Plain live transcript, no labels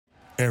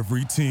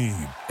Every team,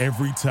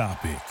 every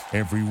topic,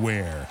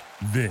 everywhere.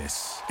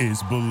 This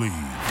is Believe.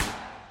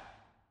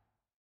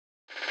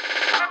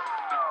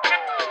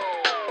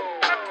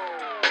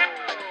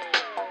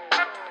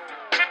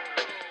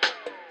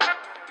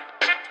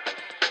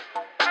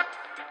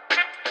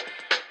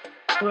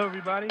 Hello,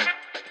 everybody.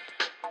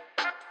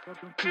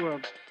 Welcome to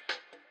a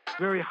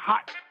very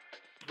hot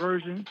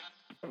version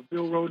of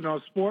Bill Rhoden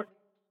on Sport,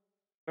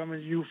 coming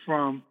to you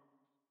from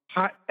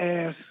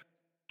hot-ass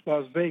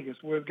Las Vegas,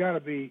 where it's got to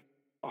be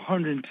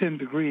 110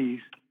 degrees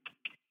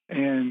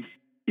and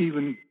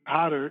even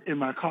hotter in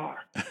my car,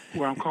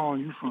 where I'm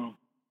calling you from.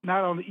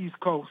 Not on the East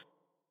Coast.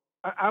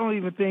 I don't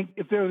even think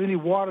if there was any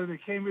water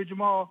that came here,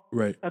 Jamal,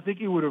 right, I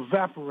think it would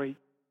evaporate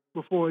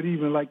before it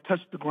even,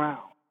 touched the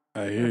ground.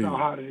 I hear you. That's how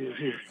hot it is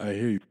here. I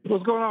hear you.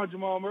 What's going on,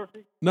 Jamal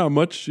Murphy? Not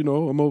much,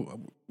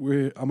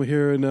 I'm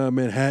here in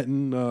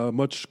Manhattan.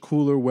 Much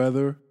cooler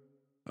weather.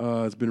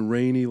 It's been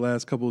rainy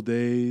last couple of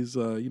days.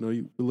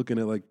 We're looking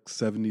at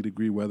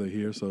 70-degree weather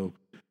here, so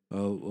a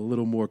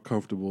little more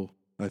comfortable,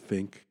 I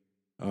think.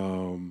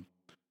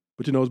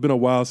 But it's been a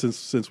while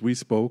since we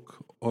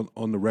spoke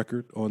on the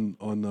record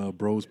on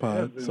Bros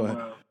Pod.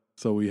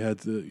 So we had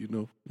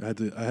to, I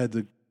had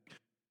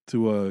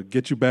to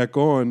get you back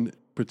on,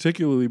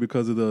 particularly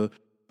because of the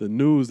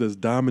news that's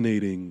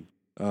dominating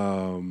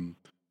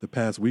the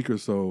past week or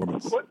so.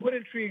 What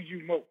intrigues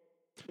you most?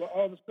 Well,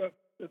 all the stuff,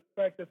 the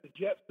fact that the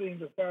Jets seem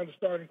to find a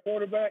starting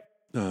quarterback,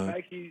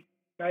 Nike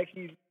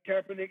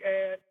Kaepernick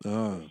ad,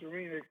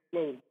 Serena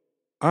exploded.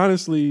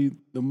 Honestly,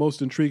 the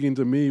most intriguing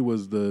to me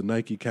was the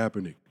Nike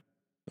Kaepernick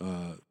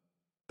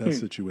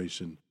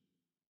situation.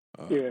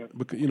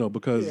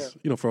 Because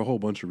for a whole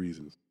bunch of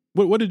reasons.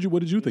 What did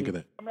you think of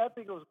that? I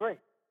think it was great.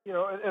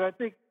 And I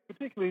think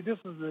particularly this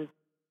is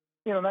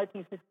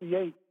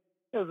 1968.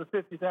 It was the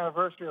 50th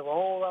anniversary of a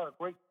whole lot of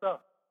great stuff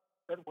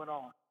that went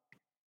on.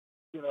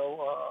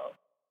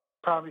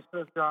 Tommy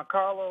Smith, John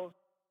Carlos,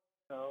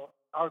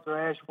 Arthur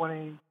Ashe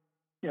winning,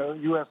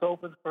 U.S.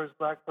 Open, first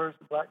black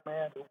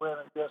man to win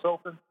a U.S.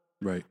 Open.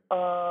 Right.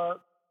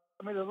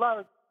 There's a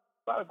lot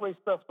of great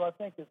stuff. So I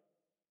think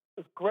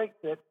it's great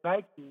that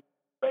Nike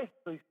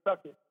basically stuck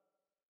it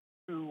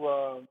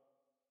to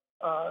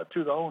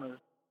the owners.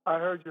 I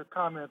heard your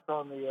comments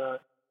on the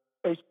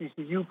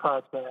HBCU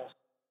podcast,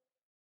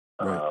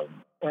 right.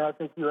 And I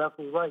think you're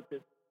absolutely right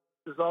that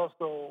this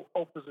also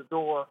opens the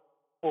door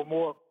for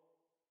more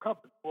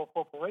companies, more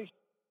corporations,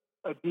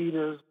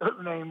 Adidas,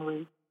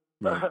 namely,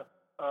 right.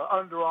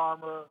 Under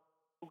Armour,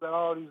 who got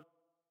all these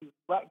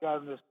black guys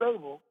in their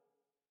stable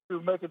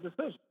to make a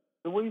decision.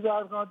 So what are you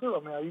guys going to do?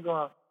 Are you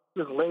going to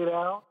just lay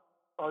down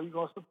or are you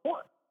going to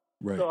support?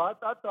 Right. So I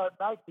thought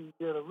Nike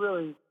did a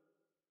really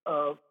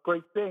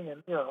great thing.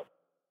 And,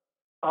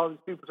 all these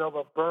people talk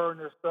about burn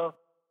their stuff.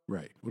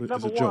 Right. Number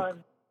it's a one, joke.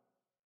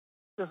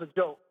 it's a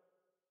joke.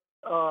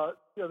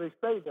 They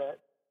say that.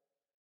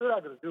 They're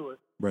not going to do it.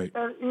 Right.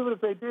 And even if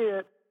they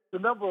did, the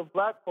number of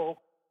black folk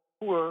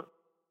who are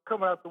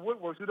coming out the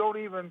woodworks who don't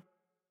even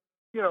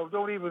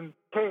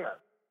care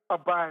are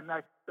buying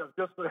Nike stuff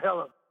just for the hell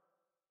of it.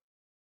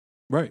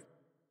 Right.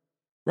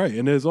 Right.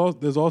 And there's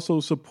also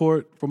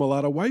support from a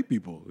lot of white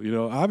people,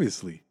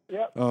 obviously.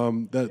 Yep.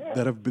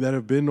 That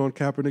have been on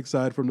Kaepernick's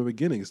side from the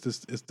beginning. It's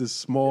this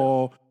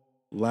small,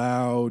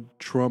 loud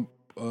Trump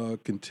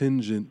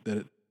contingent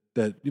that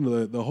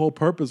the whole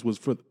purpose was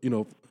for,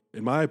 in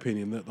my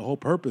opinion, that the whole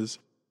purpose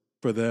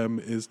for them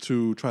is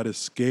to try to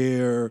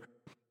scare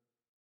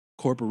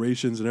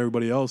corporations and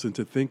everybody else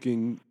into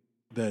thinking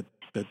that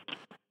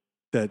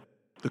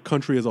the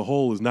country as a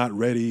whole is not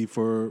ready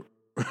for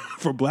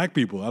black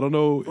people. I don't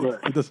know. Right.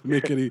 It doesn't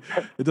make any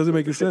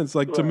sense.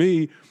 Right. To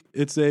me,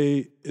 it's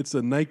a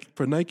Nike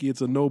for Nike.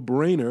 It's a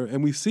no-brainer,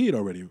 and we see it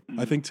already. Mm-hmm.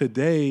 I think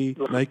today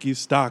Nike's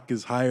stock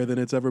is higher than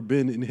it's ever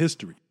been in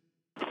history.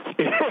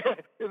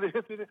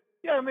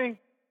 Yeah,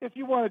 if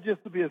you wanted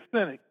just to be a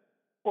cynic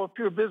or a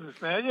pure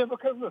businessman,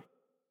 because look,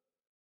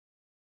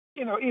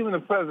 even the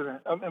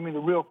president,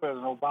 the real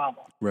President Obama,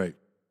 Right.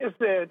 It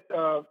said,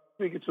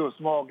 speaking to a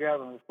small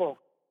gathering of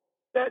folks,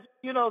 that,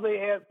 they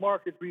had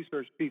market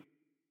research people,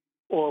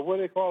 or what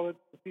do they call it,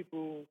 the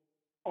people,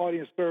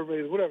 audience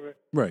surveys, whatever.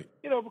 Right.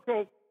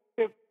 Because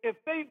if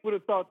they would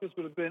have thought this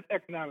would have been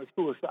economic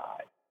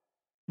suicide,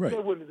 Right. they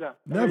wouldn't have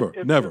done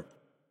it. Never.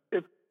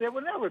 If they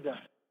would never done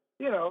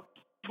it,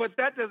 but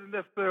that doesn't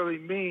necessarily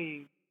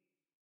mean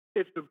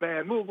it's a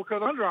bad move,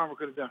 because Under Armour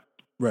could have done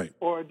it. Right.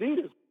 Or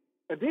Adidas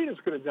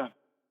could have done it.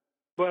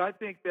 But I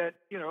think that,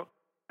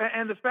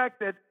 and the fact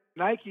that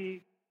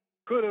Nike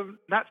could have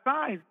not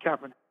signed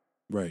Kaepernick.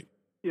 Right.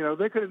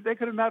 They could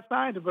have not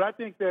signed it, but I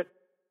think that,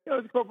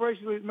 the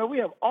corporation, we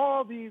have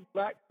all these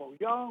black folk,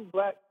 young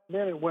black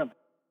men and women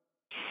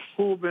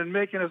who've been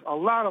making us a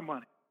lot of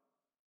money.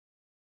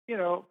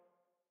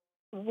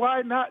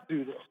 Why not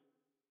do this?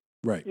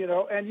 Right.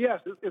 And yes,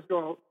 it's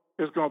going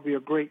to be a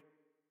great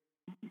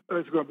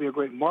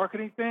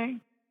marketing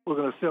thing. We're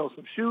going to sell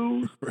some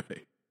shoes.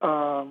 Right.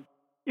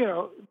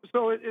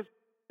 So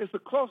it's the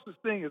closest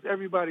thing as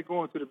everybody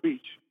going to the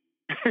beach.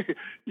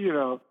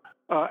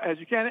 as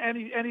you can.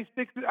 And he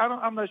sticks.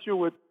 I'm not sure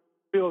what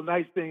Phil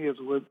Knight's thing is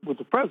with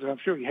the president. I'm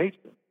sure he hates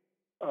him.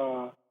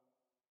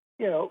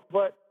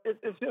 But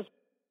it's just,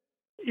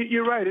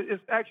 you're right.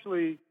 It's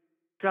actually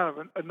kind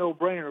of a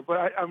no-brainer.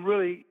 But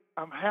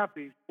I'm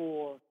happy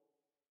for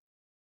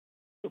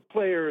the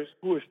players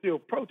who are still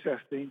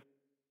protesting.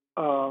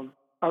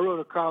 I wrote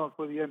a column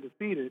for The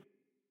Undefeated,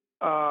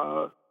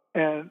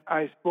 and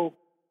I spoke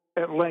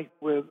at length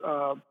with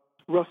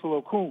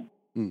Russell Okung,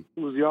 who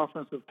was the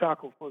offensive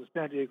tackle for the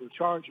San Diego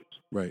Chargers.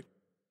 Right.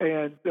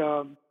 And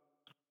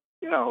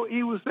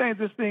he was saying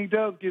this thing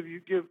does give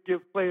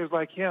players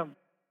like him,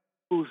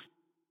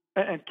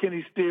 and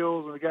Kenny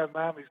Stills and the guy in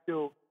Miami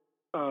still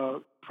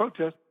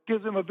protest,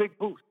 gives him a big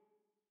boost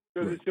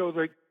because it shows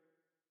like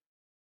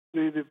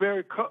the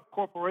very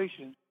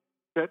corporation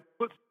that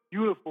puts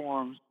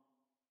uniforms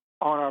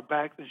on our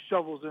backs and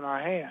shovels in our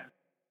hands.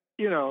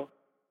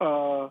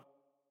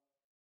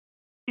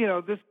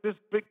 This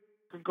big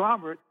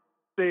conglomerate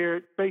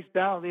stared face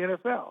down the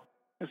NFL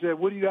and said,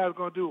 "What are you guys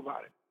going to do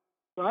about it?"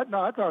 So I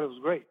thought it was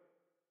great.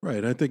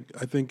 Right. I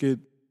think it.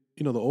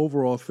 The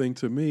overall thing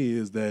to me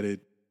is that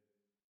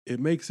it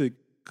makes it.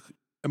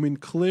 I mean,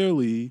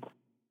 clearly,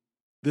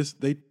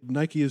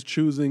 Nike is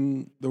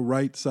choosing the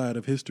right side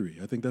of history.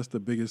 I think that's the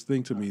biggest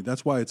thing to me.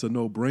 That's why it's a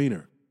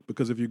no-brainer.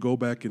 Because if you go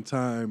back in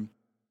time,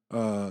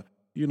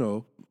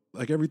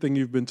 like everything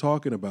you've been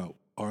talking about,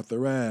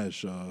 Arthur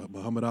Ashe,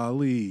 Muhammad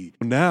Ali,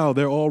 now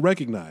they're all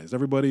recognized.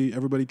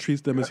 Everybody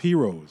treats them as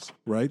heroes,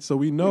 right? So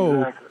we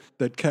know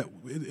that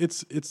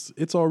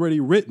it's already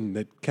written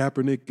that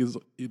Kaepernick is,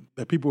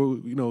 that people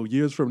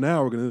years from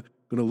now are gonna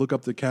look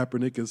up to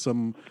Kaepernick as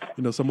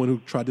someone who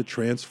tried to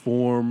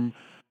transform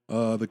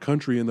the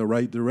country in the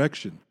right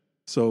direction.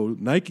 So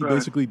Nike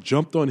basically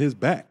jumped on his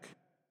back.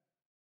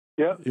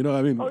 Yeah.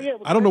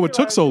 I don't know what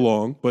took so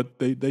long, but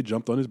they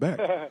jumped on his back.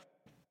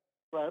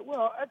 Right.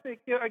 Well, I think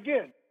I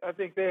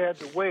think they had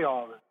to weigh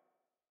all of it.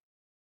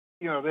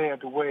 They had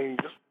to weigh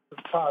the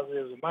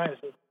positives and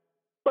minuses.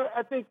 But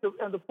I think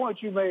the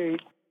point you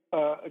made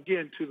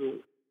again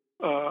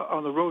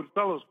on the Road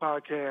Fellows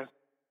podcast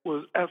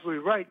was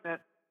absolutely right.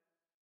 That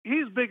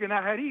he's bigger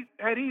now. Had he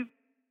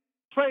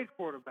played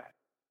quarterback,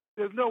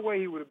 there's no way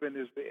he would have been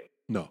this big.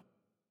 No.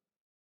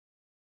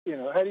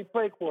 Had he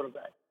played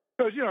quarterback.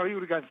 Because, he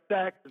would have gotten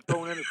sacked and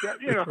thrown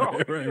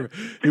interceptions, Right.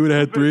 He would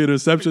have had 3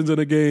 interceptions in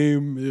a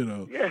game, He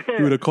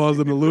would have caused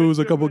them to lose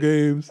a couple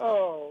games.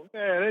 Oh,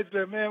 man. They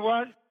said, man,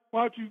 why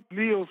don't you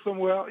kneel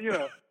somewhere?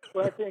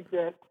 But I think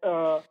that,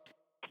 I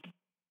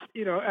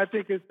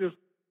think it's just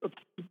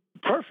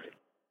perfect,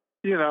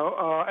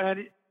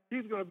 and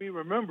he's going to be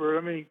remembered.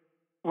 I mean,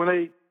 when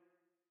they,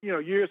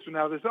 years from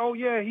now, they say, oh,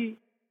 yeah, he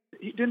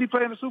didn't he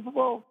play in the Super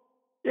Bowl?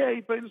 Yeah,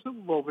 he played in the Super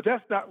Bowl, but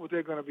that's not what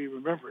they're going to be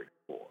remembered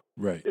for.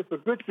 Right. It's a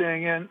good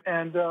thing, and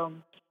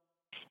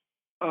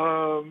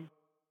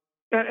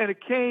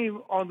it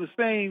came on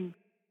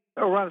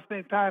around the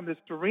same time that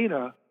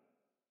Serena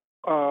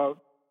was,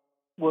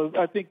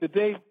 I think, the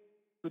day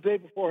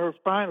before her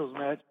finals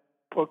match,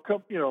 or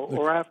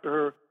after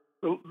her,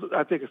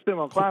 I think, a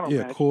semifinal match.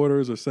 Yeah,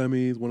 quarters or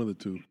semis, one of the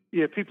two.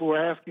 Yeah, people were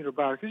asking her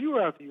about it because you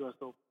were out the U.S.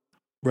 Open,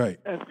 right?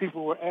 And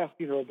people were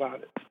asking her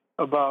about it,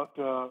 about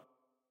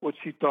what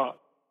she thought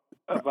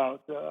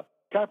about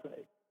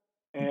Kaepernick.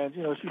 And,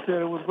 she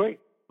said it was great.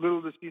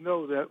 Little did she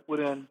know that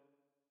within,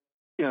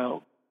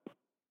 40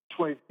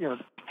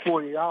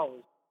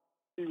 hours,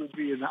 she would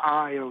be in the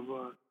eye of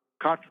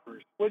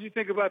controversy. What did you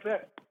think about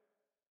that?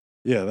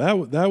 Yeah, that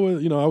was, I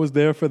was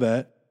there for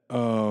that.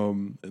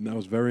 And that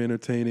was very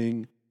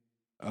entertaining.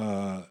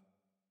 I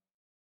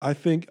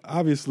think,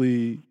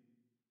 obviously,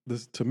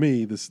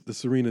 the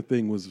Serena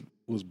thing was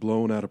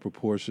blown out of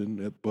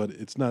proportion, but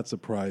it's not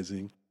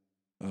surprising.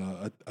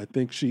 I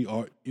think she's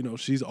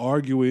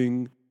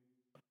arguing.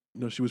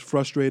 She was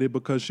frustrated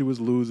because she was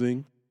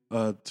losing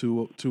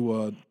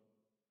to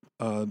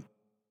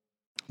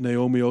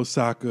Naomi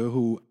Osaka,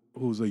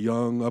 who's a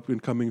young up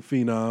and coming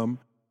phenom.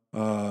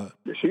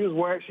 She was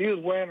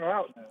wearing her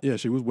out. Now. Yeah,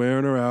 she was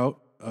wearing her out.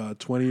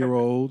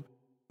 20-year-old.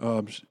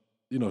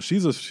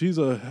 She's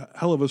a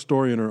hell of a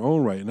story in her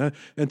own right.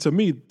 And to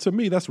me,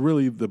 that's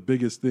really the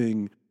biggest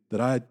thing that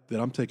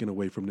I'm taking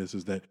away from this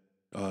is that.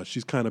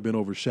 She's kind of been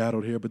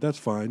overshadowed here, but that's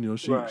fine.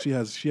 She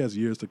has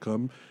years to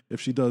come.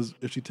 If she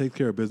takes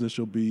care of business,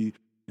 she'll be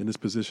in this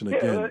position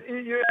again. Yeah,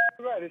 you're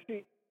right.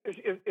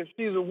 If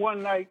she's a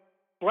one night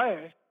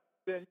flash,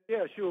 then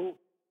she'll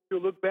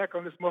look back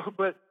on this moment.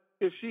 But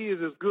if she is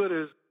as good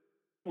as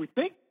we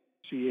think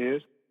she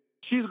is,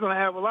 she's going to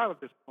have a lot of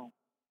disappointment.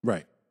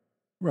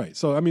 Right.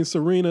 So I mean,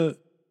 Serena,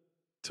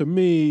 to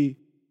me,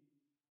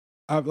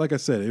 like I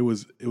said, it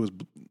was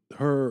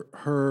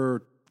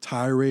her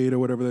tirade or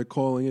whatever they're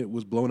calling it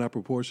was blown out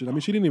proportion. I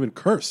mean, she didn't even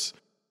curse.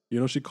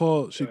 She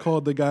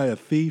called the guy a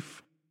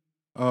thief.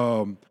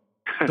 Don't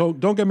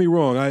get me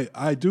wrong.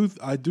 I do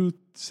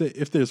say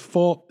if there's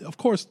fault, of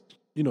course,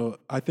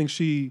 I think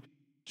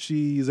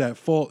she's at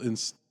fault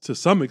to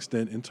some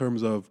extent in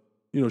terms of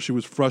she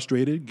was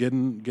frustrated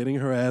getting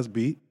her ass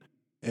beat,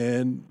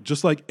 and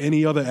just like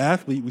any other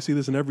athlete, we see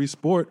this in every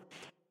sport.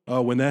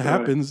 when that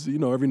happens,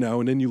 every now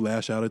and then you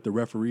lash out at the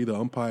referee, the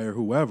umpire,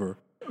 whoever.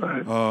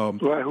 Right.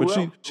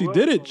 But she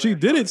did it. She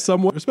did it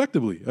somewhat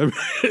respectably. I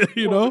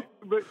mean,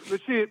 But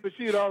she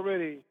had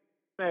already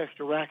smashed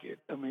the racket.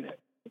 I mean.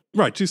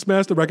 Right, she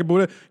smashed the record,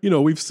 but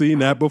we've seen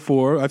that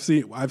before. I've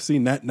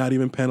seen that not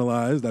even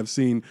penalized. I've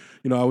seen,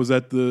 I was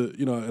at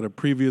at a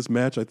previous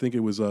match. I think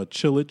it was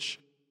Chilich.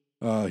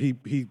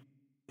 He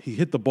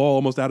hit the ball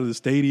almost out of the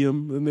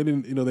stadium, and they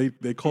didn't.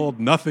 They called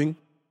nothing.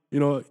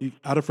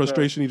 Out of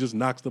frustration, he just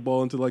knocks the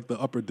ball into like the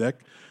upper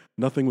deck.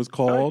 Nothing was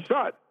called. Nice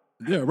shot.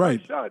 Yeah, right.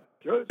 Nice shot.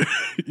 Good.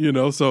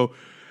 So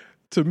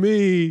to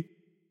me,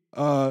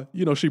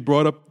 she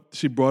brought up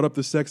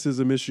the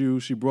sexism issue.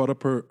 She brought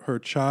up her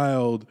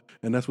child.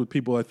 And that's what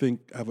people, I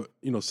think,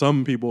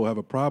 some people have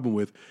a problem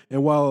with.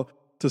 And while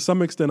to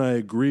some extent I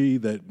agree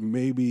that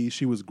maybe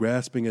she was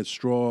grasping at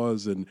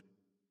straws, and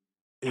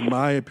in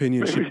my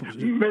opinion,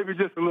 maybe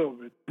just a little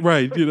bit.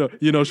 Right,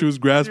 she was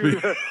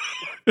grasping.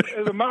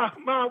 Mom,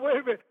 wait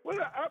a minute.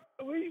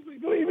 Leave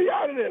me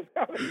out of this.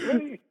 I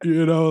mean,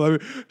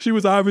 she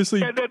was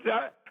obviously.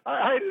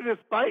 I hated this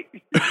fight.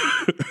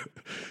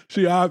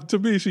 She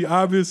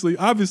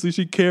obviously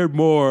she cared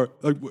more.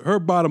 Like, her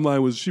bottom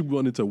line was she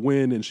wanted to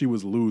win and she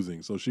was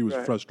losing, so she was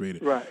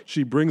frustrated. Right.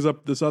 She brings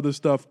up this other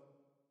stuff,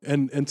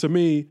 and to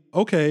me,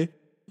 okay,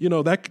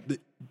 that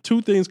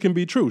two things can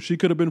be true. She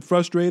could have been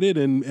frustrated,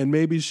 and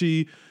maybe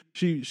she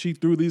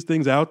threw these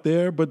things out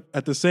there, but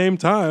at the same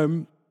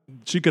time,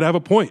 she could have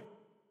a point.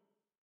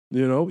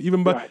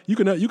 Even by you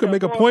can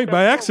make a point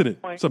by accident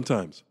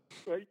sometimes.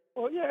 Right.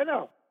 Well, yeah,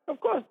 no. Of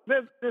course,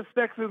 there's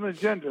sexism and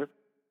gender,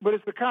 but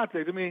it's the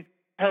context. I mean,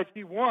 had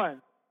she won,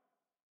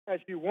 and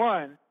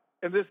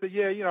this said,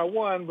 I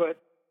won, but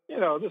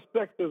this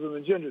sexism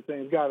and gender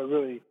thing's got to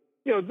really,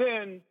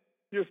 then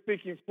you're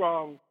speaking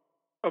from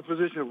a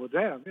position of, well,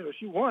 damn,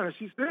 she won and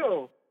she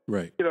still,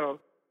 right,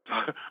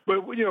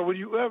 but whenever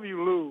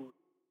you lose,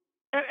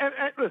 and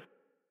listen,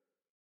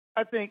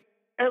 I think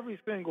every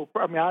single,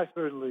 I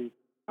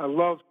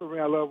love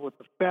Serena. I love what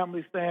the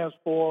family stands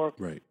for.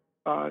 Right.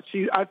 I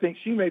think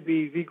she may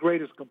be the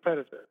greatest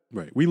competitor.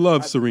 Right. We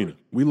love Serena.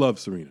 We love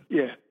Serena.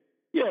 Yeah.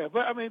 Yeah,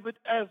 but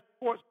as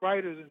sports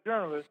writers and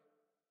journalists,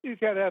 you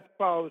kind of have to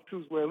follow the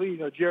truth where it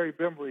leads. Jerry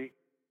Bembry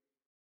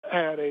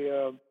had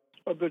a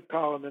good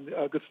column and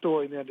a good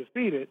story in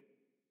Undefeated,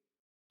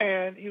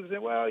 and he was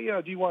saying, well,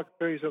 do you want to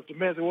compare yourself to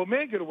men? I said, well,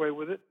 men get away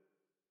with it,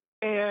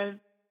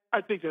 and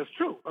I think that's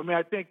true.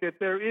 I think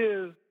that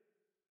there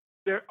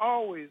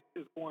always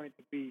is going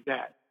to be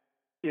that,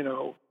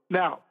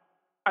 Now,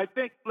 I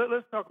think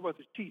let's talk about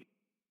the cheating,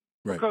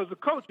 right? Because the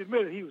coach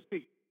admitted he was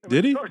cheating.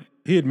 Did he?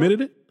 He admitted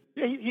it.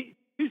 Yeah, he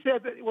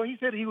said that. Well, he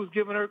said he was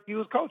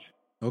coaching.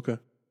 Okay.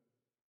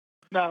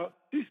 Now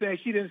she's saying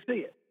she didn't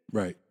see it.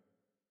 Right.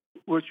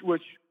 Which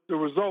the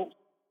results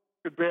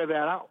could bear that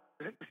out.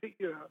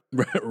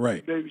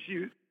 Right. Maybe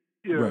she.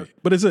 Right.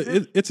 But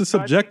it's a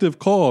subjective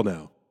call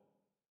now.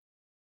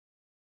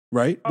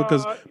 Right?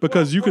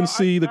 Because you can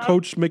see the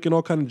coach making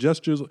all kind of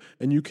gestures,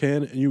 and you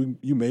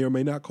may or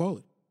may not call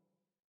it.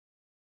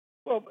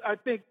 Well, I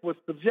think what's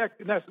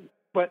subjective,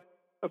 but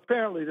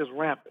apparently there's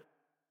rampant.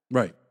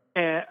 Right.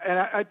 And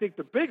I think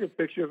the bigger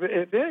picture of it,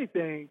 if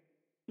anything,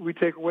 we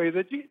take away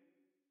that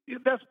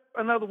that's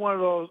another one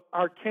of those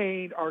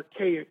archaic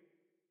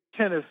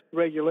tennis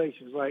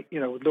regulations, like,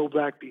 with no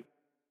black people.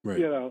 Right.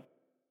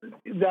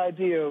 The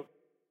idea of,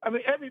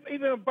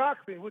 even in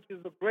boxing, which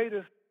is the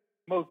greatest,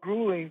 most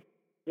grueling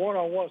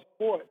one-on-one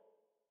sport,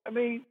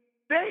 you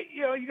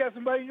got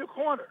somebody in your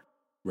corner.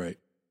 Right.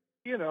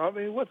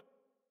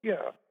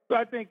 So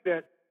I think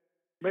that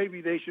maybe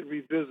they should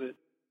revisit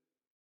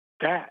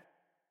that.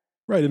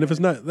 Right, and if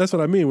it's not, that's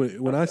what I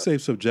mean. When I say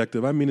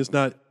subjective, I mean it's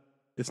not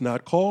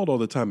called all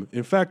the time.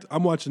 In fact,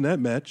 I'm watching that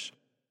match.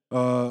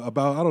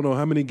 About I don't know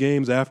how many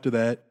games after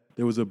that,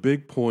 there was a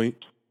big point.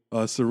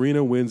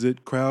 Serena wins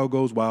it. Crowd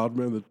goes wild.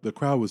 Remember, the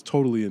crowd was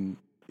totally on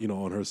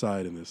her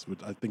side in this,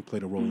 which I think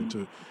played a role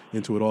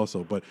into it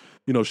also. But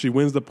she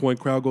wins the point.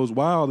 Crowd goes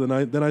wild,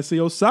 and then I see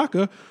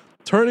Osaka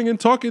turning and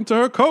talking to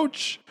her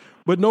coach.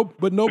 But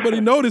nobody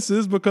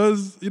notices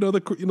because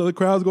the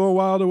crowd's going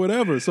wild or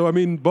whatever. So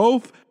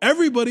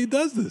everybody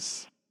does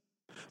this.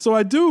 So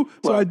I do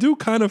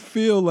kind of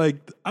feel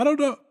like I don't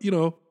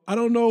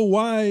know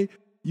why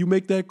you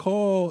make that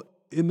call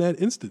in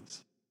that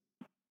instance.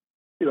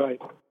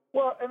 Right.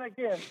 Well, and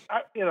again,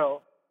 I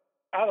don't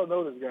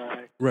know this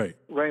guy. Right.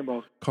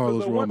 Ramos.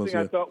 Carlos Ramos. One thing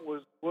I thought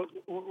was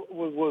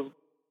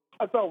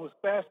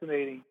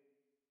fascinating.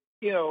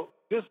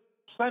 This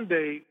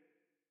Sunday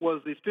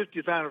was the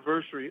 50th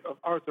anniversary of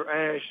Arthur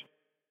Ashe,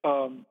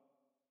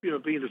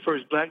 being the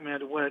first black man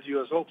to win at the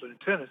U.S. Open in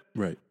tennis.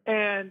 Right.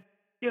 And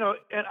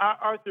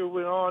Arthur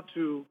went on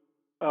to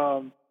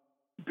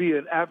be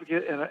an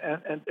advocate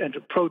and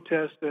to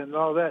protest and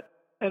all that.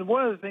 And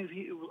one of the things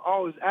he was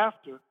always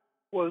after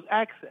was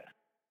access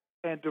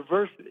and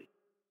diversity.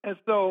 And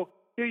so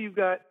here you've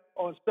got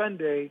on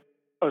Saturday,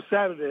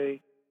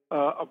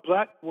 a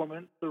black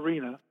woman,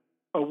 Serena,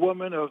 a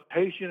woman of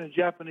Haitian and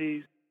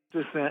Japanese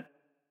descent,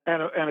 and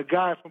a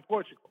guy from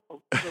Portugal.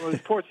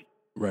 Portuguese.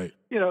 Right.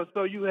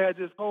 So you had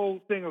this whole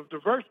thing of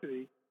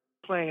diversity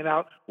playing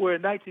out, where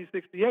in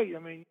 1968, I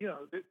mean,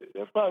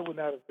 that probably would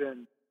not have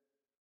been,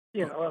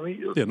 I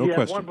mean, Yeah, no you had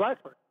question. one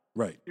black person.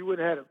 Right. You would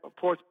have had a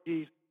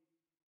Portuguese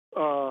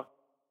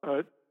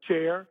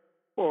chair,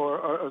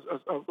 or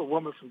a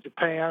woman from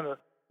Japan, or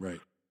Right.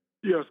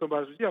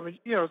 somebody. I mean,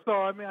 So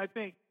I mean, I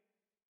think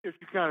if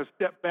you kind of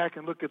step back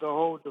and look at the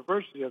whole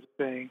diversity of the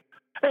thing,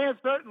 and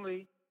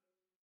certainly,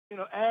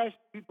 Ash,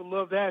 people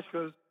loved Ash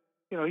because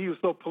he was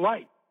so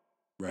polite,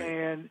 Right.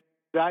 and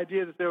the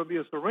idea that there would be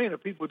a Serena,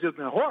 people just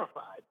been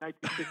horrified.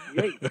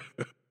 1968,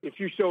 if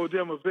you showed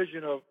them a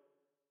vision of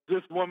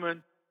this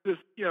woman, this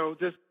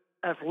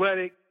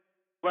athletic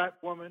black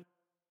woman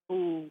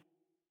who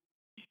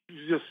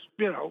just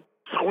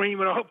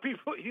screaming at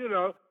people,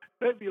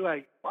 they'd be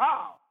like,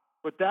 wow.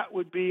 But that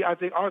would be, I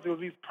think Arthur would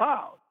be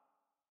proud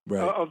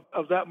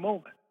of that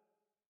moment.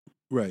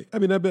 Right. I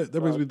mean, that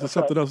brings me to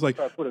something else. Like,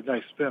 I put a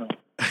nice spin on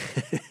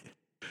it.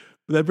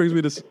 That brings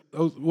me to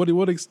what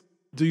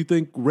do you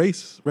think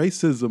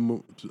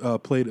racism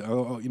played? I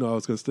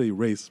was going to say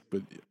race,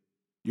 but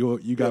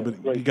you got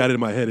it in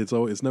my head.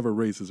 It's never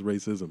race, it's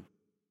racism.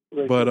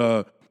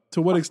 But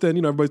to what extent,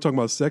 everybody's talking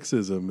about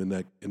sexism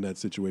in that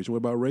situation. What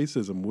about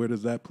racism? Where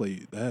does that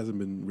play? That hasn't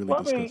been really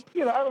discussed. I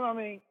mean, I don't know. I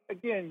mean,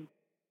 again,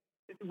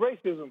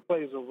 racism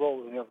plays a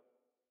role in everything.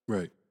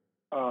 Right.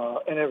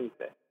 And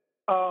everything.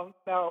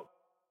 Now,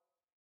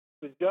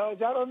 the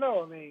judge, I don't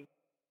know. I mean,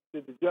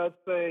 did the judge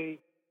say,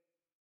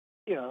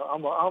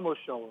 I'm gonna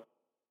show her.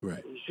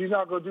 Right. She's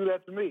not gonna do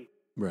that to me.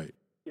 Right.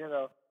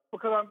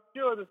 Because I'm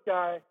sure this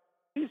guy,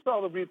 he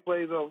saw the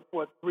replays of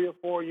 3 or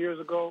 4 years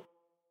ago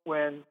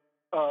when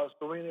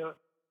Serena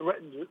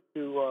threatened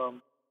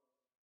to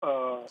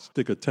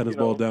stick a tennis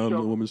ball down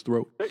the woman's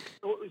throat.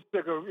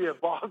 Stick a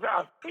ball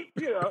down,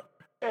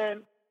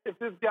 And if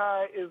this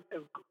guy is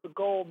the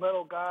gold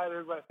medal guy that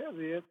everybody says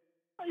he is,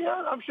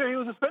 I'm sure he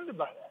was offended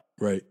by that.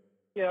 Right.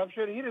 Yeah, I'm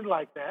sure he didn't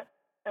like that.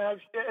 And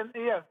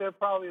yes, there are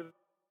probably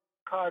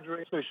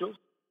cadre officials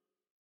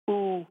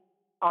who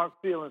aren't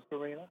feeling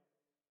Serena.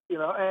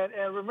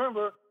 And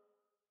remember,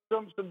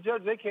 some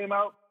judges, they came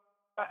out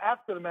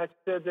after the match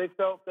and said they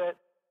felt that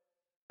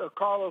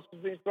Carlos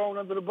was being thrown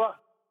under the bus.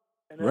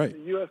 And that the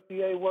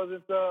USTA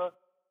wasn't,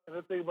 and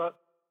the thing about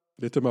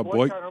they're talking about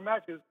boycott her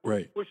matches,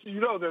 right? Which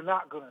they're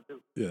not going to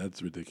do. Yeah,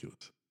 that's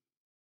ridiculous.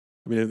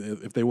 I mean,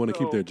 if they want to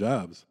keep their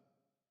jobs.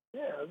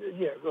 Yeah,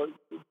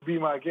 be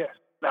my guest.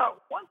 Now,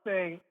 one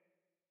thing,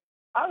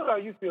 I don't know how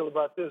you feel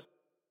about this.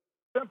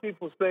 Some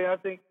people say, I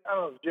don't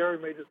know if Jerry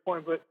made this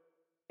point, but,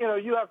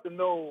 you have to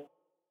know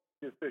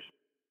the officials.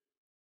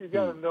 You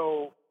got to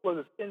know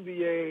whether it's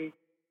NBA.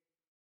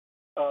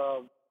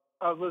 I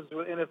was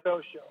listening to an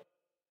NFL show,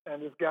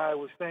 and this guy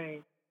was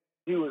saying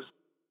he was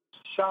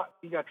shocked.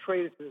 He got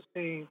traded to his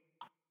team,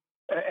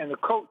 and the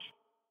coach,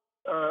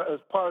 as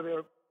part of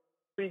their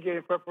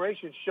pregame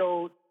preparation,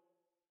 showed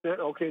that,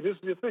 okay, this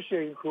is the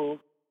officiating crew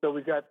that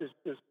we got this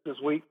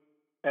week,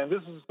 and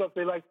this is the stuff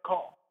they like to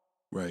call.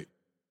 Right.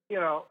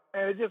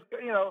 And it just,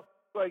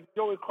 like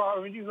Joey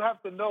Crawford, I mean, you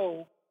have to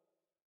know,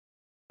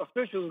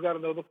 officials have got to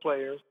know the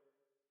players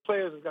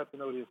have got to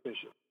know the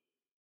officials.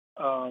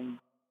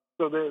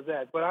 So there's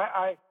that. But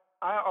I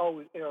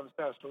always err on the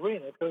side of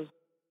Serena because,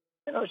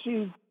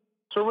 she's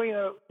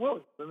Serena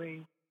Williams. I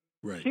mean,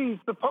 she's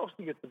supposed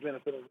to get the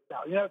benefit of the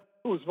doubt.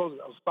 Who's supposed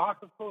to?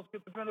 Osaka supposed to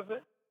get the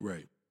benefit?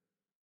 Right.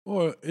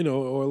 Or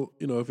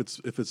if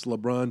it's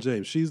LeBron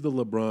James, she's the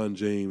LeBron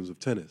James of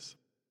tennis,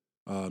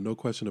 no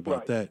question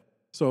about that.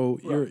 So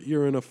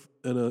you're in an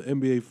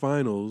NBA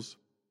Finals,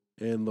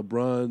 and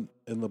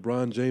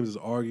LeBron James is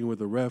arguing with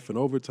the ref in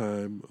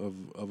overtime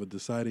of a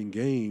deciding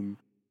game.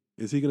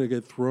 Is he going to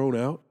get thrown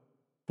out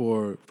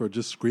for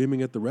just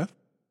screaming at the ref?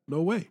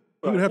 No way.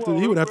 He would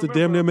have to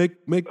damn near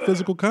make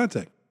physical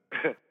contact.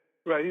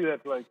 Right, he'd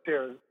have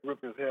to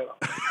rip his head off.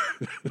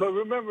 But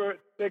remember,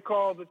 they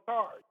called the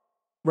charge.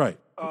 Right.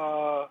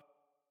 On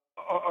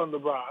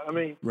LeBron. I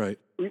mean, right.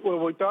 We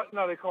thought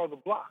they called the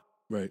block.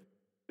 Right.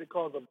 They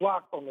called the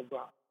block on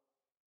LeBron.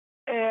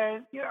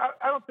 And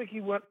I don't think he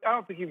went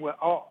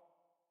off.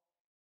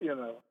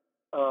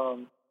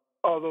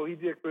 Although he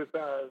did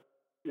criticize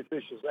the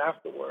officials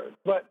afterwards.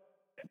 But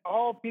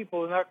all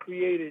people are not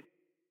created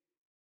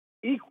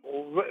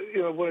equal.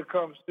 When it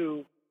comes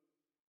to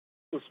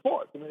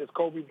sports. I mean, it's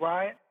Kobe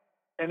Bryant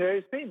and they're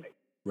his teammates.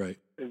 Right.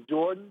 It's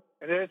Jordan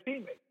and they're his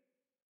teammates.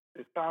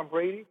 It's Tom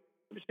Brady.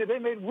 They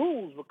made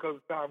rules because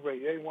of Tom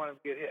Brady. They didn't want him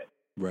to get hit.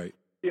 Right.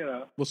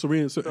 Well,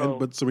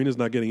 but Serena's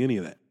not getting any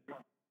of that.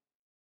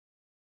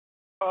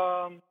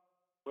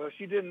 Well,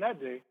 she didn't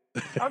that day.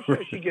 I'm sure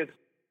she gets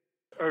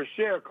her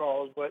share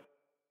calls, but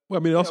I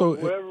mean, also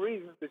for whatever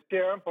reason, the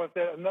share umpire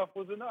said enough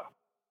was enough.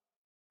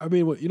 I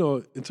mean,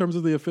 in terms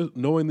of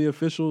knowing the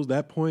officials,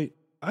 that point,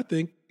 I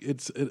think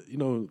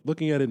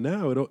looking at it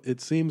now,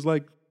 it seems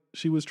like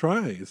she was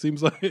trying. It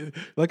seems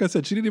like I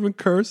said, she didn't even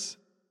curse.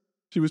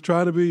 She was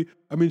trying to be.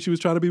 I mean, she was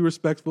trying to be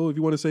respectful. If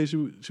you want to say she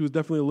was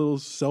definitely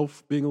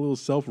being a little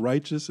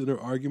self-righteous in her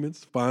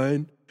arguments.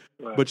 Fine,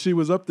 right. But she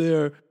was up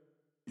there,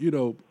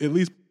 at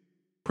least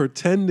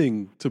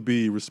pretending to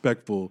be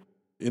respectful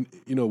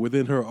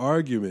within her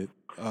argument,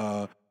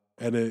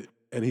 and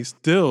he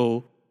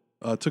still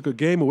took a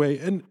game away.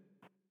 And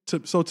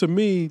to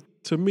me,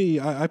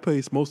 I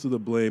place most of the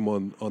blame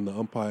on the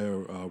umpire,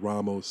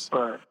 Ramos.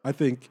 Right. I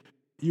think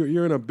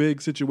you're in a big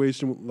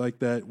situation like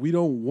that. We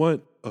don't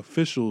want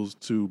officials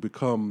to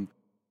become,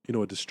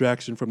 a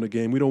distraction from the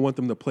game. We don't want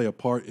them to play a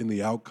part in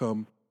the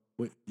outcome.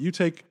 Like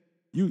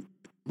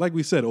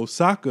we said,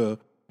 Osaka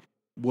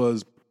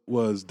was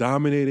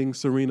dominating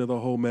Serena the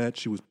whole match.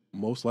 She was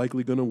most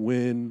likely going to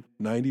win.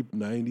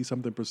 90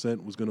 something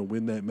percent was going to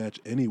win that match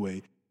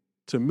anyway.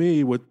 To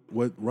me, what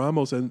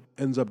Ramos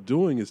ends up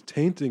doing is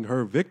tainting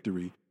her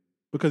victory,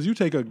 because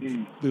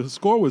the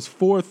score was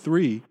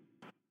 4-3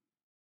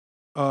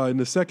 in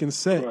the second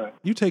set. Right.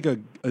 You take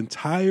an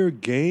entire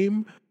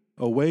game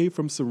away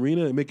from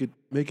Serena and make it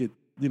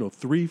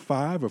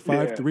 3-5 or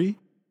 5-3.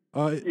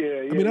 I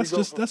mean,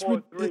 that's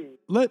what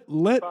let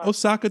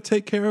Osaka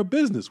take care of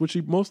business, which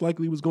he most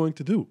likely was going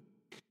to do.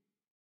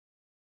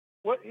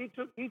 What he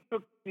took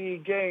the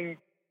game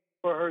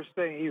for her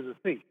saying he's a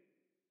thief.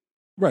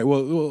 Right.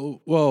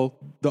 Well.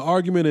 The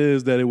argument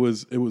is that it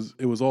was an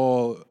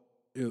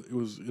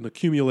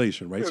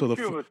accumulation, right? So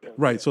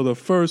So the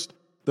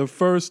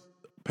first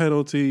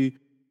penalty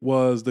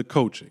was the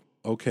coaching.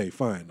 Okay,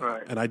 fine.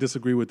 Right. And I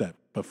disagree with that,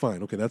 but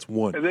fine. Okay, that's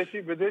one. And then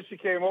she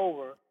came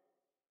over.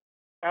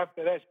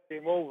 After that, she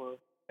came over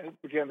and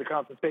began the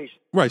confrontation.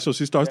 Right. So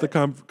she starts the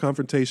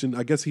confrontation.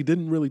 I guess he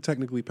didn't really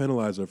technically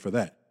penalize her for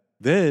that.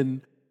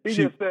 Then he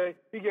just said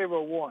he gave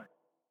her one.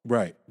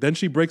 Right. Then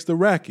she breaks the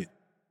racket.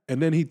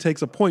 And then he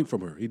takes a point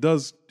from her. He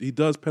does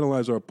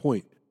penalize her a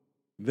point.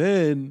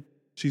 Then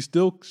she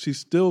still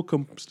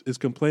is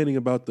complaining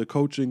about the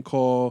coaching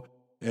call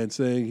and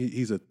saying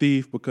he's a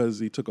thief because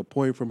he took a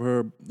point from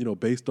her,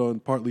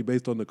 partly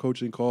based on the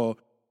coaching call.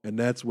 And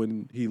that's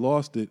when he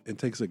lost it and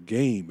takes a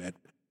game at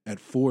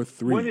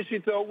 4-3. When did she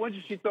throw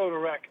the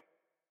racket?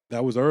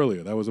 That was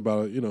earlier. That was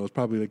about it was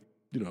probably like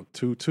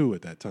 2-2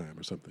 at that time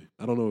or something.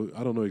 I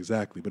don't know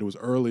exactly, but it was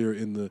earlier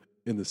in the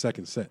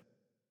second set.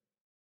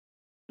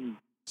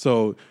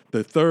 So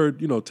the third,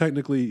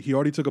 technically he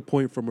already took a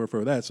point from her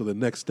for that. So the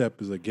next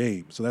step is a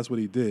game. So that's what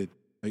he did.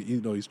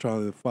 He's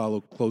trying to follow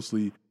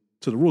closely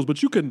to the rules.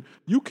 But you can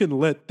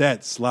let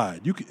that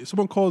slide. If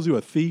someone calls you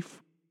a thief,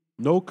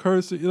 no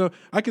cursing.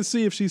 I can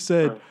see if she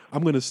said,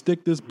 "I'm going to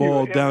stick this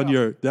ball down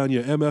your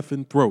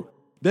MFing throat."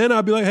 Then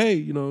I'd be like,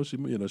 "Hey, she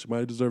might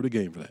have deserved a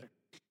game for that."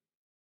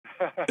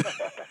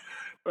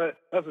 But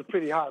that's a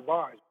pretty high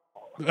bar.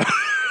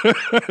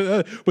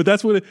 But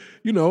that's what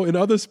in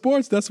other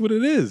sports, that's what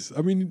it is.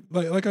 I mean,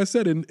 like I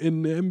said,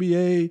 in the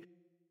NBA,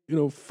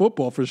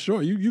 football for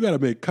sure, you got to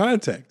make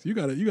contact. You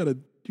got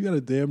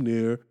to damn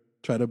near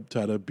try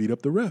to beat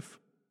up the ref.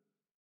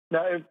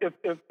 Now, if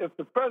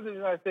the president of the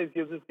United States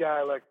gives this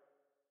guy like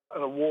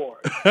an award,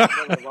 I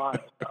mean,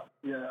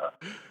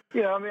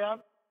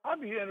 I'd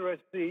be interested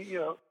to see.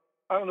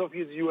 I don't know if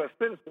he's a U.S.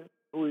 citizen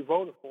who he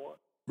voted for.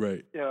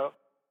 Right. I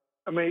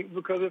mean,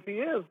 because if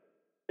he's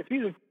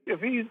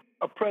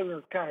a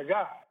president's kind of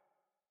guy,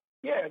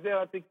 then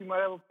I think you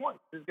might have a point.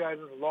 This guy's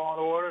in the law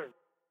and order,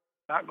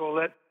 not going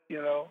to let,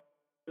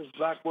 this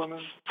black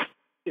woman,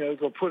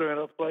 go put her in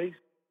her place.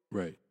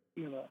 Right.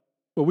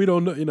 Well, we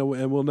don't know,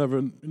 and we'll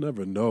never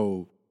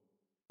know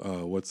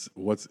what's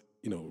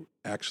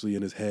actually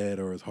in his head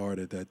or his heart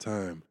at that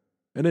time.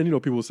 And then,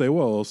 people say,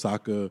 well,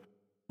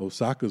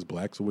 Osaka's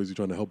black, so was he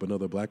trying to help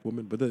another black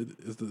woman? But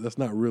that's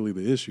not really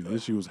the issue. The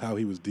issue is how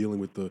he was dealing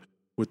with the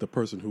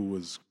person who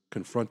was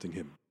confronting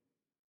him.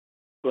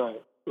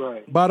 Right.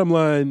 Bottom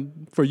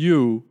line for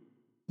you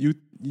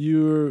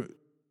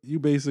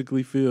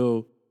basically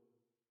feel,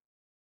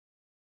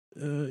 I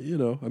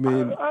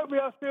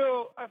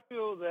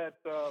feel that.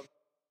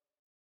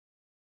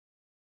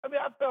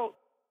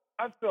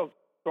 I felt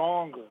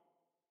stronger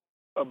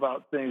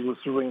about things when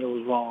Serena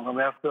was wrong. I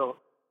mean, I felt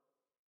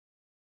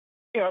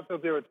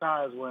there were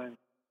times when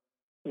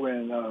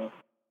the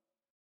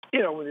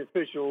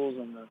officials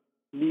and the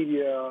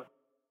media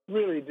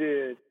really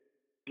did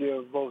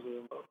give both of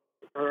them,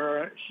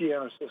 she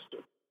and her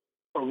sister,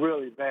 a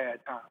really bad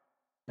time,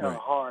 a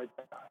hard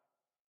time.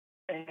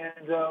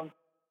 And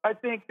I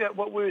think that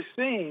what we're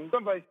seeing,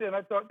 somebody said, and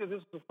I thought that this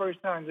was the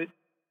first time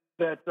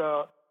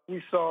that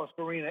we saw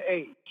Serena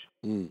age.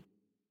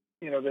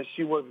 That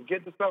she wasn't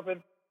getting to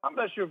something. I'm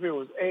not sure if it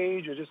was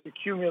age or just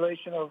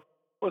accumulation of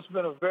what's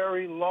been a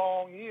very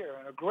long year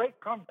and a great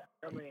comeback.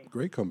 I mean,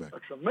 great comeback, a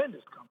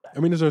tremendous comeback. I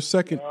mean, it's her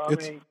second.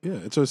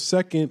 It's her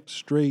second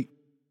straight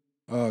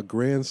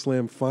Grand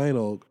Slam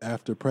final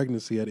after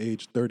pregnancy at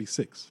age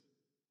 36.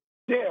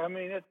 Yeah, I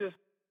mean, it's just,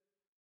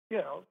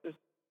 it's,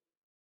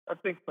 I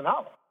think,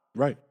 phenomenal.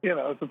 Right.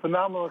 It's a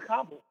phenomenal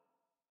accomplishment,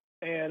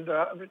 and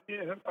I'm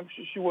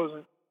sure she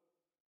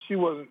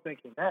wasn't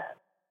thinking that.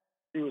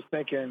 She was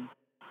thinking,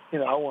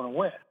 I want to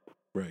win.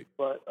 Right.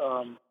 But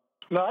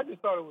no, I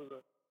just thought it was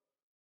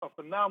a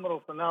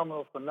phenomenal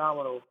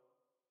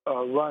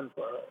run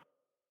for her.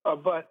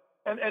 But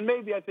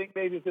maybe I think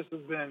if this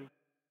has been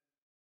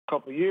a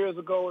couple years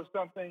ago or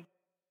something,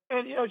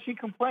 and she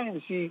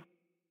complained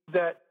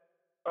that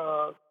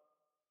I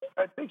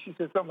think she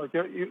said something like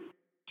that.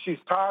 She's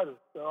tired of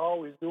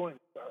always doing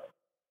stuff.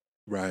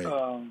 Right.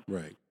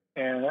 Right.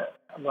 And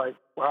I'm like,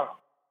 wow.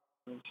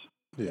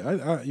 Yeah,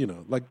 I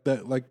like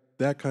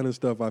that kind of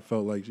stuff. I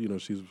felt like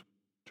she's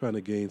trying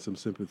to gain some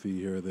sympathy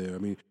here or there. I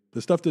mean,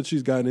 the stuff that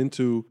she's gotten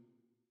into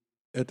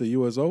at the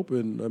U.S.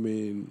 Open. I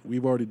mean, we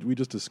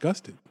just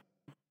discussed it.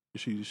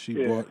 She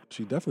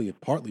definitely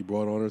partly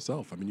brought on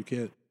herself. I mean,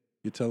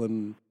 you're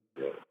telling,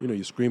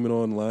 you're screaming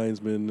on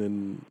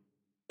linesmen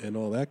and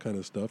all that kind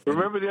of stuff.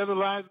 Remember the other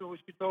linesman when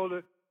she told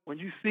her, when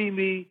you see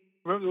me,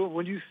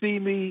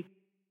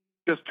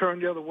 just turn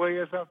the other way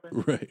or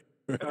something? Right.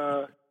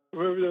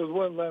 Remember there was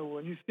one line,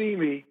 when you see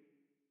me,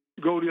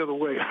 go the other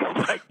way,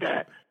 something like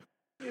that.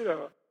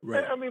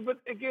 Right. I mean, but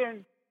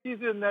again,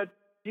 he's in that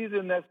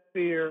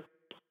sphere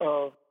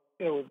of,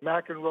 with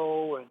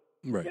McEnroe and,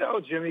 right.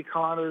 Jimmy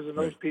Connors and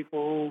those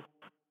people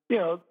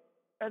who,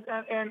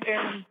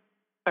 and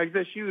like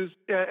that she was,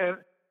 and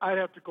I'd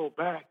have to go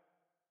back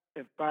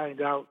and find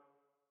out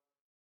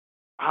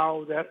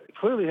how that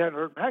clearly hadn't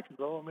hurt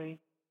McEnroe. I mean,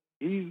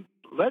 he's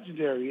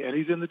legendary and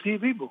he's in the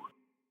TV booth.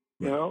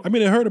 Right. I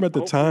mean, it hurt him at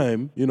the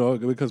time,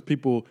 because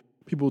people,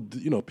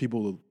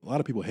 a lot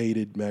of people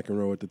hated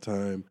McEnroe at the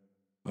time.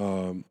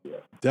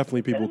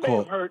 Definitely people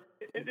called.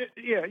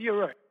 Yeah, you're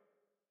right.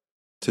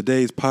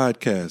 Today's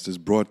podcast is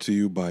brought to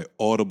you by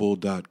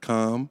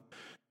Audible.com.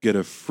 Get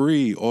a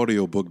free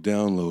audiobook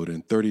download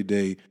and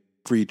 30-day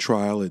free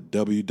trial at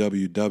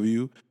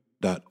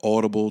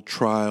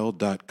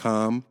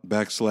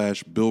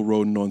www.audibletrial.com/Bill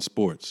Rhoden on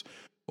Sports.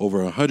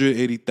 Over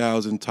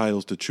 180,000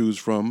 titles to choose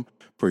from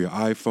for your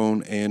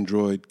iPhone,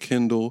 Android,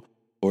 Kindle,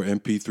 or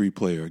MP3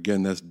 player.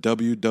 Again, that's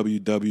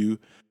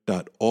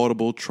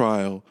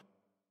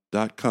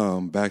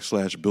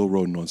www.audibletrial.com/Bill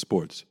Rhoden on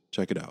Sports.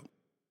 Check it out.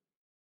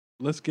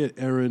 Let's get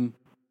Erin,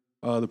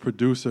 the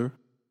producer,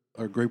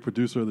 our great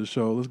producer of the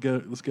show. Let's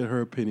get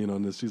her opinion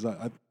on this. She's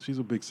a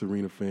big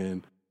Serena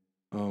fan.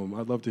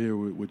 I'd love to hear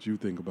what you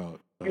think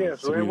about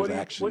Serena's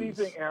actions. What do you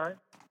think, Erin?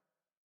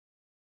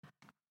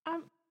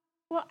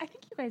 Well, I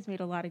think you guys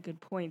made a lot of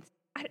good points.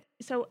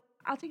 So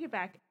I'll take it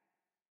back.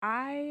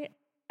 I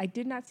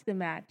did not see the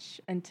match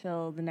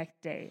until the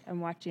next day. I'm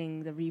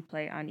watching the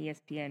replay on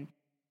ESPN,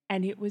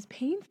 and it was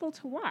painful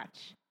to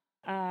watch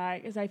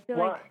because I feel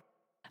like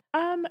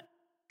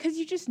because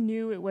you just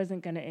knew it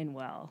wasn't going to end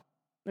well.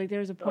 Like there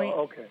was a point.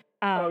 Oh, okay.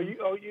 It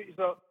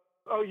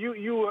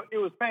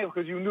was painful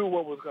because you knew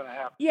what was going to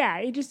happen. Yeah,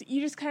 you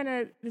just kind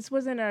of, this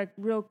wasn't a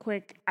real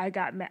quick, I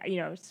got,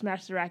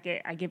 smash the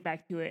racket, I get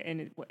back to it,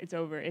 and it's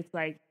over. It's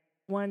like,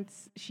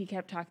 once she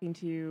kept talking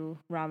to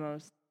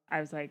Ramos, I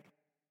was like,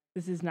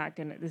 this is not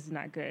good.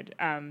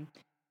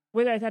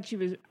 Whether I thought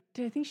did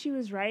I think she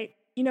was right?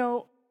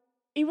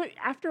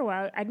 After a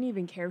while, I didn't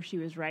even care if she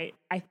was right.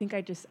 I think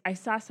I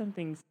saw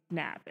something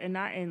snap, and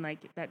not in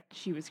like that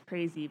she was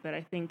crazy, but I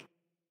think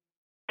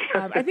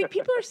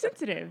people are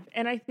sensitive,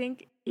 and I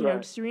think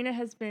Serena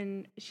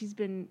she's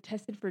been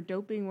tested for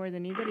doping more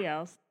than anybody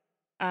else.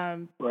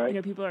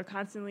 People are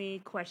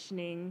constantly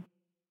questioning,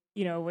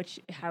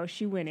 how is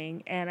she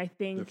winning, and I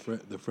think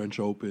the French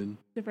Open,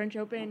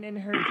 and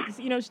her,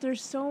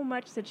 there's so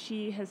much that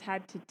she has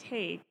had to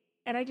take,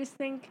 and I just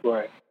think,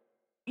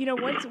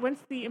 once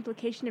the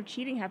implication of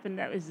cheating happened,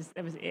 that was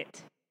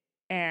it,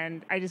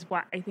 and I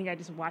think I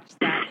just watched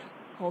that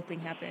whole thing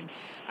happen.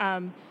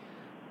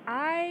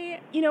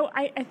 I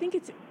think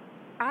it's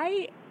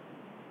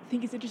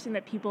interesting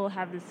that people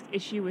have this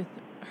issue with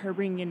her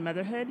bringing in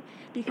motherhood,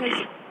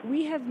 because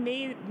we have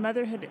made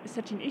motherhood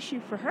such an issue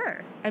for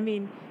her. I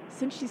mean,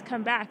 since she's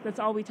come back, that's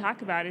all we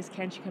talk about is,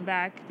 can she come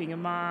back, being a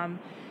mom,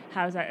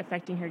 how is that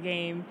affecting her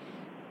game?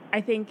 I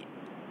think,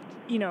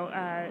 you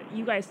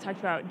guys talked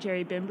about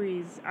Jerry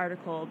Bembry's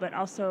article, but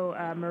also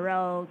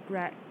Morel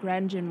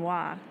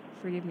Grandgenois,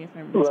 forgive me if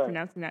I'm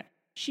mispronouncing that.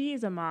 She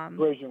is a mom.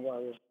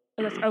 Grandgenois.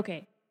 Oh, that's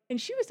okay. And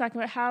she was talking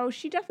about how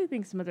she definitely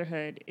thinks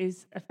motherhood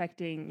is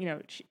affecting,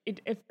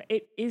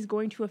 it is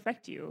going to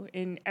affect you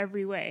in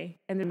every way.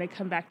 And then they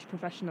come back to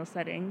professional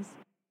settings.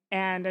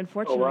 And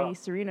unfortunately,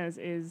 Serena's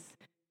is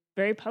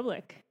very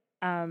public.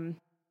 And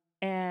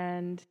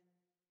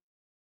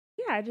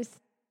yeah,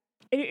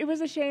 it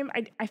was a shame.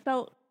 I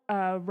felt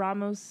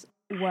Ramos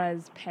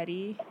was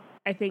petty.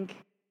 I think,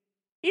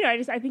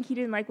 I think he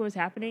didn't like what was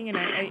happening. And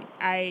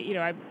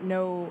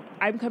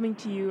I'm coming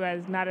to you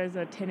not as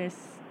a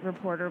tennis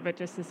reporter, but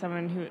just as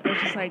someone who, it was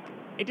just like,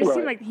 it just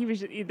seemed like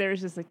there was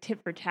just a tit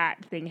for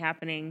tat thing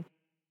happening.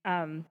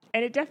 And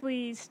it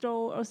definitely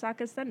stole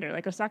Osaka's thunder.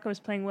 Like, Osaka was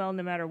playing well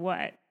no matter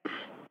what.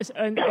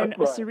 And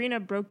Serena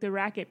broke the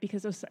racket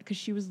because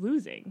she was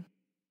losing.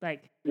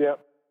 Like,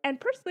 and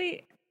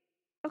personally,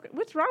 okay,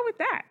 what's wrong with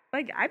that?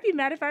 Like, I'd be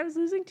mad if I was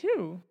losing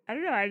too. I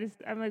don't know.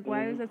 I'm like,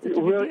 why is that such a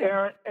big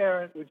deal?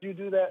 Erin, would you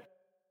do that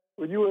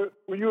when you were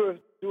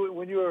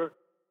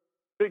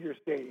figure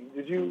skating?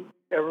 Did you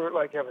ever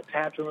have a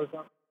tantrum or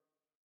something?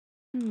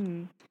 I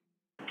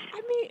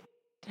mean,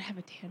 did I have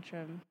a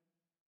tantrum?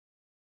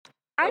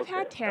 I've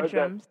had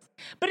tantrums,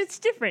 but it's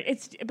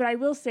different. But I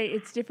will say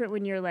it's different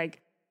when you're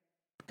like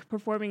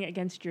performing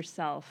against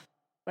yourself,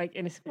 like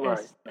in a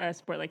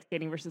sport like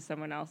skating versus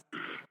someone else.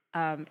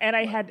 And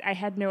I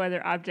had no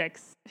other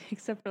objects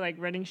except for like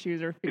running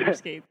shoes or figure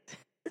skates.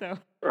 So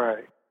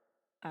right.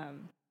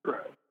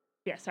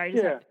 Yeah, sorry.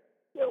 But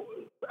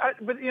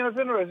it's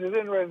interesting. It's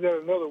interesting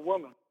that another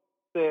woman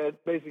said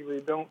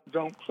basically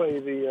don't play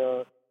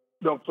the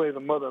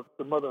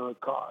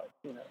motherhood card.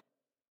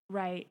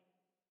 Right.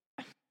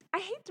 I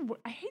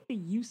hate the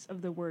use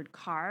of the word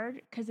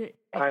card because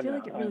I feel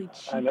like it really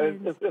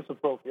cheapens. It's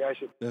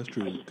appropriate. That's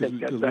true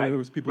because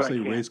whenever people say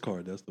race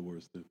card, that's the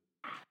worst too.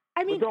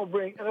 I mean, but don't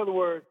bring. In other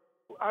words,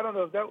 I don't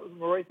know if that was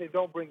Murray say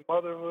don't bring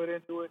motherhood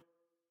into it,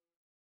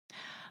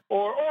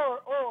 or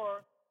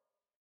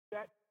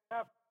that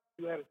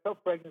you had a tough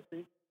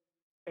pregnancy,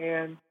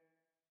 and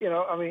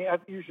I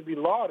think you should be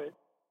lauded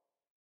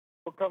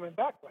for coming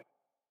back like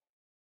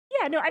that.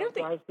 Yeah, no, I don't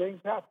think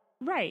things happen.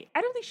 Right. I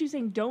don't think she was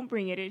saying don't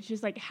bring it. It's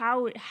just like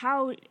how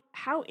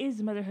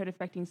is motherhood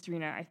affecting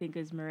Serena, I think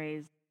is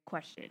Murray's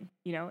question,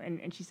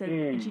 and she said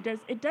and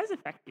it does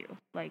affect you.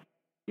 Like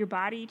your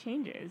body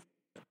changes.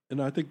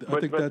 And I think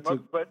but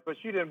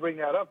she didn't bring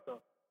that up though.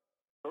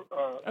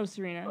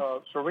 Serena.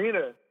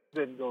 Serena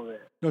didn't go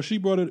there. No, she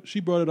brought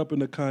it up in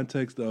the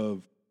context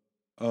of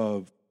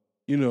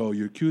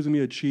you're accusing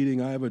me of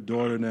cheating. I have a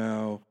daughter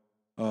now.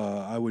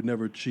 I would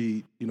never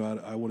cheat.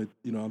 I want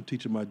to, I'm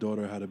teaching my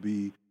daughter how to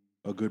be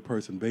a good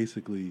person,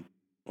 basically,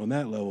 on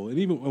that level. And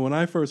even when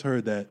I first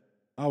heard that,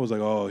 I was like,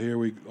 "Oh, here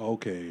we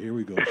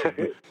go."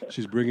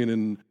 She's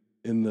bringing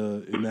in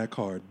that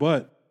card.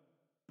 But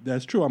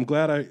that's true. I'm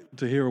glad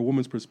to hear a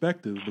woman's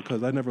perspective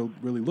because I never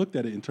really looked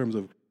at it in terms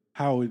of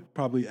how it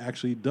probably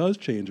actually does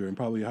change her, and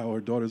probably how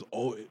her daughter's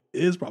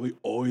is probably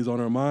always on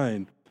her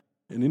mind.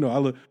 And I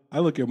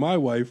look at my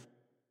wife.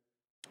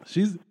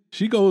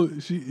 She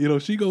goes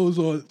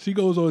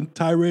on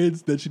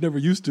tirades that she never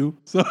used to.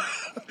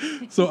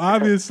 So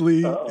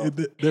obviously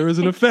there is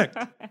an effect.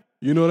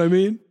 You know what I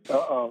mean?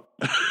 I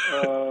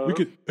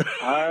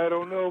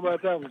don't know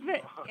about that one.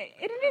 But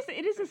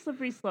it is a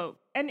slippery slope,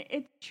 and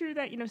it's true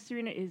that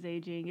Serena is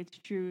aging. It's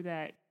true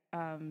that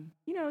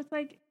it's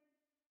like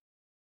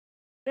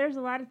there's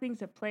a lot of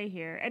things at play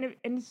here, and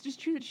it's just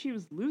true that she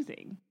was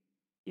losing.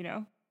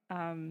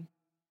 And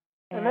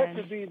that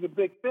should be the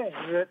big thing.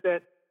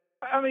 That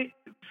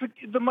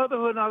the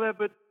motherhood and all that,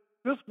 but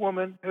this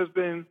woman has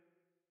been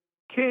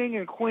king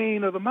and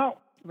queen of the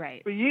mountain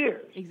for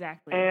years.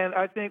 Exactly. And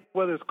I think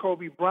whether it's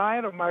Kobe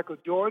Bryant or Michael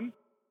Jordan,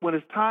 when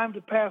it's time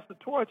to pass the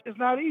torch, it's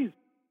not easy.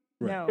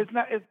 Right. No. It's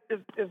not. It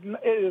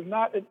is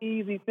not an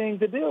easy thing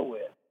to deal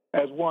with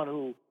as one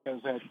who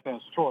has had to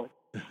pass the torch.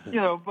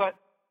 But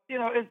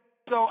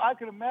so I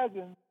can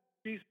imagine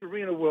she's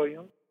Serena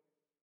Williams,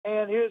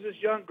 and here's this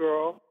young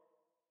girl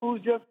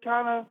who's just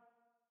kind of,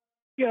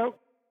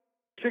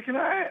 kicking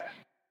her ass.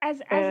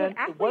 As an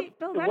athlete,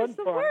 Bill, that's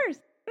the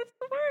worst. That's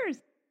the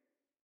worst.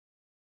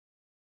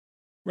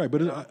 Right,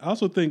 but I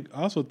also think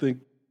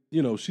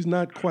she's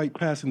not quite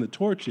passing the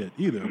torch yet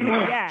either.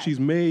 She's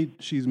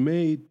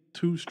made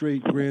 2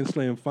 straight Grand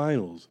Slam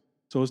finals,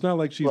 so it's not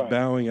like she's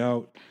bowing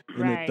out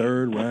in the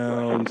third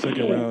round,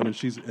 second round, and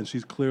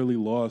she's clearly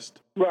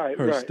lost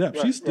her step.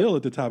 She's still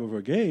at the top of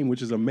her game,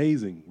 which is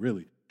amazing,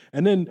 really.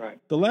 And then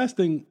the last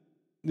thing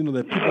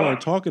that people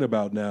aren't talking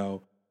about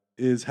now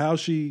is how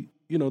she,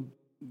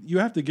 you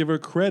have to give her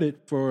credit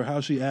for how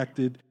she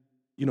acted,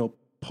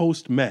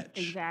 post-match.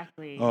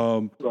 Exactly.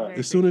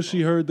 As soon as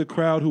she heard the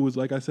crowd, who was,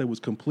 like I said, was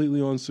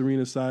completely on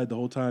Serena's side the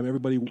whole time,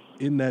 everybody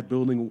in that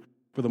building,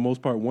 for the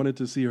most part, wanted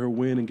to see her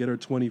win and get her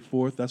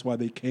 24th. That's why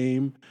they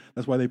came.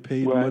 That's why they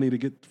paid money to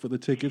get for the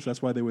tickets.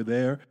 That's why they were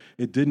there.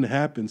 It didn't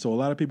happen. So a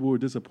lot of people were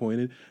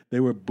disappointed. They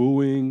were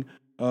booing,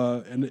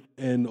 and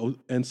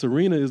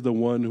Serena is the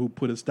one who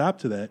put a stop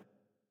to that.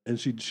 And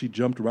she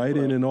jumped right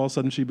in, and all of a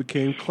sudden she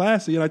became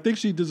classy, and I think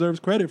she deserves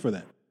credit for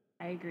that.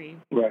 I agree.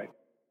 Right.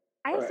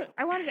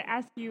 I wanted to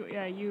ask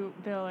you,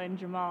 Bill and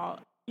Jamal,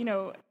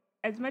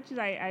 as much as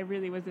I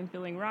really wasn't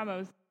feeling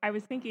Ramos, I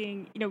was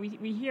thinking,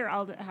 we hear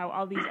how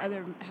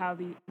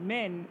the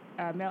men,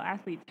 male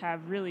athletes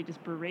have really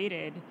just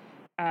berated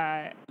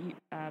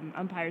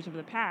umpires over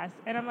the past,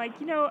 and I'm like,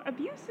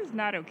 abuse is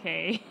not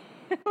okay.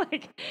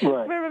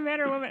 Whether a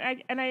man or a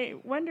woman, and I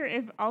wonder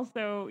if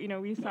also,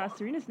 we saw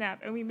Serena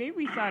snap, and maybe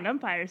we saw an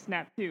umpire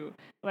snap too.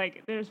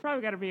 Like, there's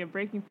probably got to be a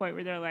breaking point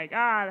where they're like,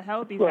 the hell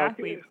with these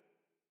athletes.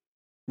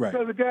 Right.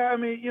 So the guy,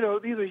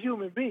 these are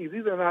human beings.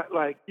 These are not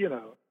like,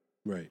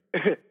 right.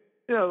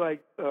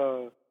 Like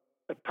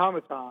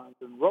automatons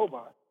and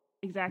robots.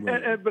 Exactly.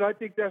 Right. But I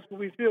think that's what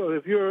we feel.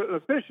 If you're an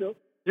official,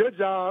 your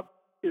job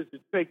is to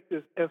take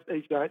this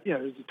SHI,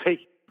 is to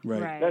take it.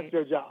 Right. That's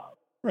your job.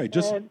 Right.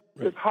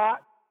 It's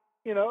hot.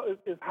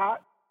 It's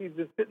hot. He's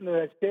been sitting in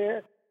that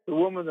chair. The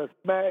woman has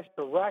smashed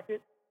the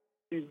racket.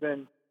 She's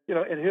been,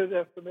 in his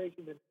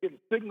estimation, been getting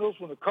signals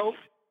from the coach.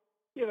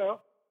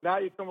 Now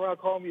you come around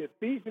calling me a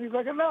thief, and he's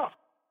like, enough,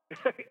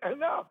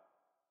 enough.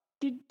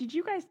 Did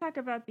you guys talk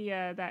about the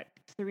that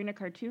Serena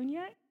cartoon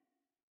yet?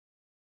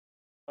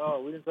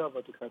 Oh, we didn't talk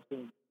about the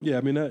cartoon. Yeah,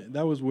 I mean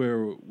that was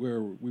where we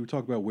were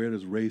talking about where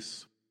does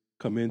race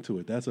come into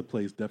it. That's a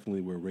place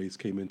definitely where race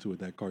came into it.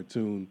 That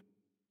cartoon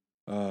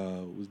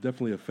was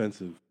definitely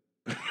offensive,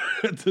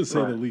 to say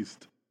the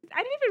least.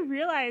 I didn't even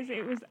realize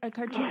it was a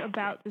cartoon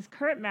about this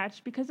current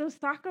match because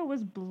Osaka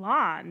was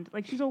blonde.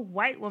 Like, she's a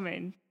white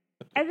woman.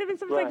 And then when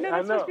someone's like, no,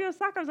 that's supposed to be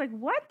Osaka, I was like,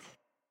 what?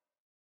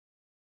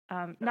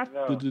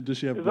 Does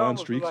she have blonde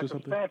streaks or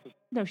something?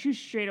 No, she was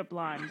straight up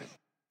blonde.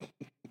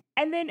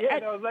 And then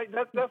like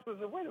that's wait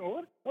a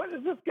minute, what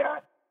is this guy?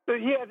 So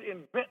he had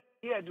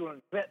to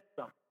invent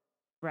something.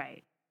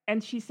 Right.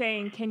 And she's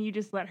saying, can you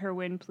just let her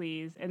win,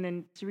 please? And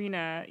then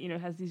Serena,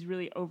 has these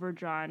really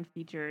overdrawn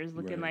features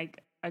looking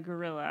like a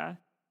gorilla.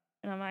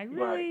 And I'm like,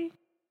 really?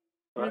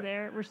 We're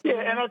there. We're still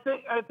there. And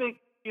I think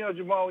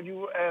Jamal, when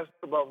you asked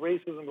about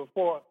racism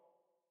before,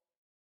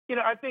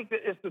 I think that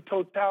it's the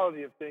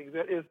totality of things.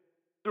 That is,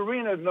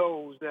 Serena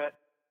knows that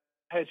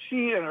had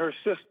she and her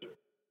sister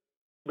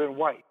been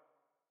white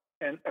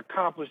and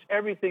accomplished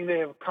everything they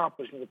have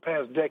accomplished in the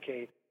past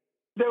decade,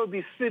 there would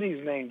be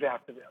cities named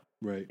after them.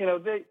 Right.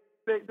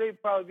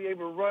 They'd probably be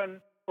able to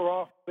run for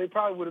office. They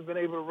probably would have been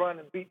able to run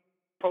and beat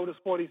POTUS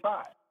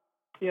 45,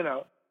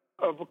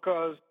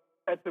 because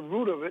at the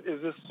root of it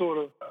is this sort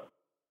of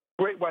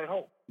great white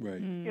hope.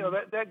 Right.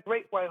 That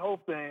great white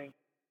hope thing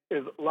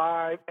is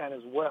live and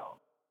is well.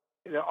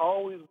 They're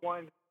always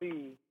wanting to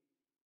see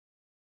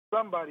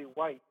somebody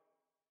white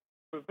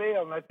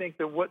prevail. And I think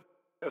that what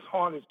has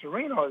haunted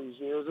Serena all these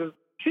years is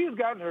she's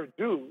gotten her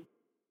due,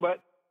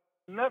 but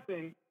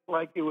nothing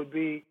like it would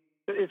be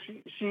if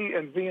she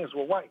and Venus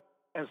were white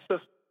and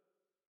sisters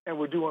and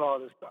were doing all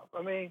this stuff.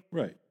 I mean,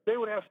 they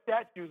would have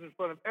statues in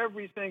front of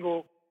every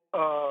single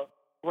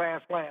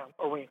Grand Slam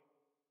arena.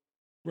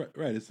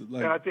 Right. It's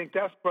like, and I think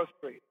that's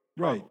frustrating.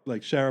 Right.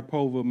 Like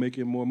Sharapova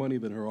making more money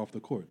than her off the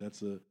court.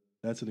 That's an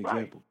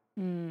example.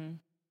 Mm.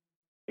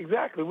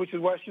 Exactly, which is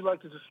why she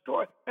likes to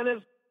destroy.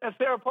 And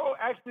Sharapova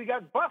actually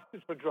got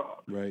busted for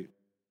drugs. Right.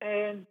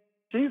 And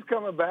she's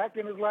coming back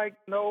and it's like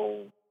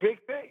no big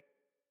thing.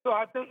 So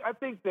I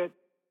think that,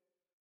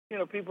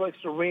 people like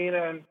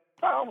Serena and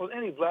almost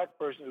any black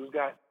person who's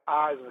got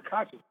eyes and a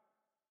conscience,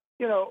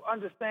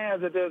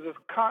 understands that there's this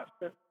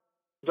constant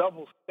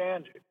double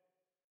standard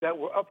that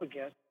we're up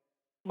against.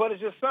 But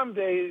it's just some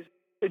days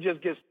it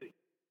just gets to you.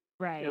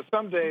 Right.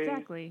 Some days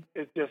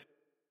it's just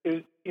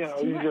you're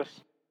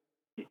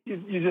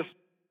just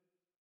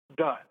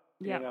done.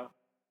 Yeah.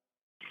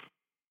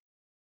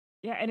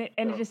 Yeah, and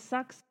it just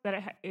sucks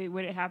that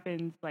when it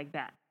happens like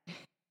that,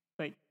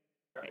 like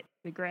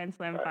the Grand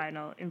Slam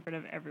final in front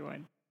of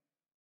everyone.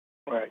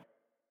 Right.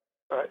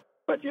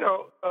 But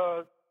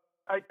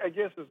I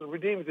guess it's a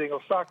redeeming thing.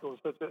 Osaka was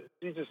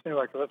she just seemed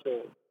like such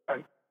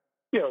I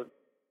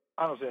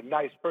don't say a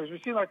nice person.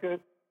 She seemed like a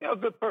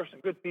good person,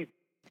 good people.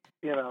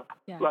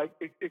 Like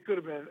it could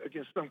have been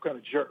against some kind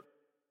of jerk.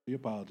 He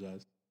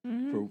apologized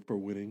Mm-hmm. for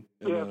winning.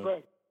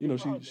 And,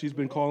 she's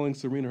been calling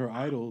Serena her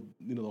idol.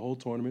 The whole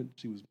tournament.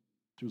 She was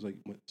like,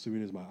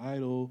 Serena's my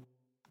idol.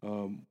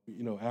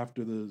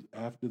 After the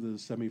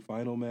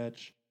semifinal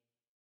match,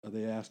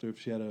 they asked her if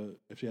she had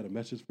a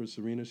message for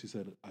Serena. She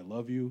said, "I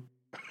love you."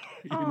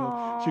 She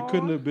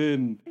couldn't have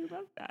been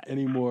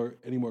any more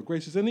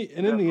gracious. And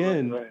in the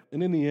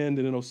end,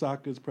 in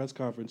Osaka's press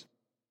conference,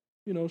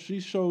 she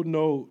showed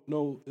no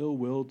ill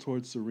will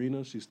towards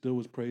Serena. She still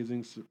was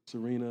praising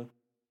Serena.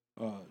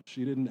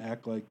 She didn't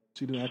act like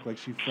she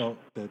felt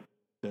that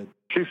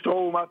she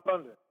stole my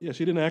thunder. Yeah,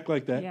 she didn't act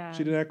like that. Yeah.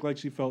 She didn't act like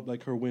she felt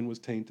like her win was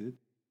tainted.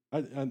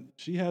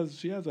 She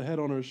has a head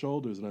on her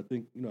shoulders, and I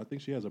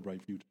think she has a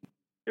bright future.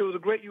 It was a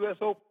great U.S.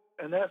 Open,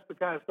 and that's the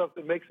kind of stuff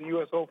that makes the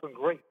U.S. Open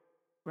great.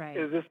 Right.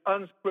 Is this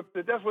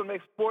unscripted? That's what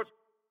makes sports.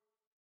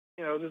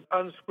 This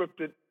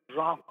unscripted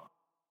drama.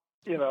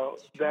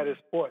 That is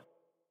sports.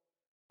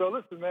 So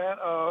listen, man,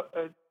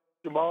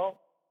 Jamal,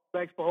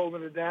 thanks for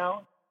holding it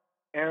down.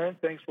 Aaron,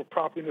 thanks for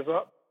propping us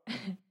up,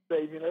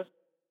 saving us.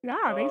 No,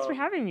 thanks for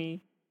having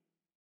me.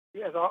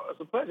 Yeah,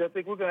 it's a pleasure. I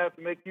think we're going to have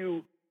to make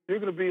you. You're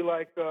going to be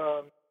like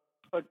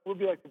we'll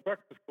be like the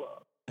Breakfast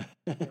Club.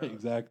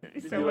 Exactly.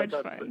 It's so much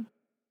fun.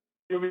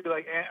 You'll be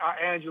like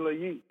Angela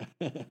Yee.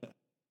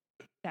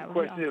 That would the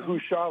question be awesome. is,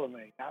 who's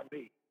Charlamagne? Not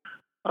me.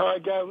 All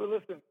right, guys. Well,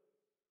 listen.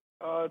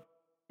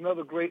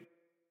 Another great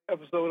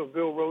episode of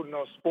Bill Rhoden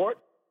on Sport.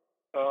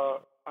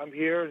 I'm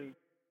here in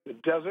the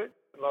desert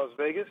in Las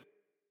Vegas.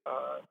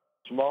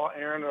 Jamal,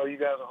 Aaron, you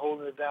guys are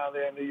holding it down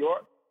there in New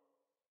York.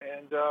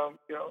 And,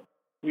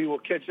 we will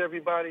catch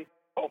everybody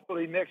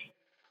hopefully next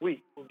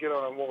week. We'll get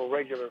on a more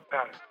regular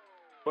pattern.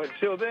 But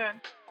until then,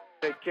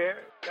 take care.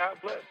 God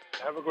bless.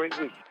 Have a great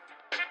week.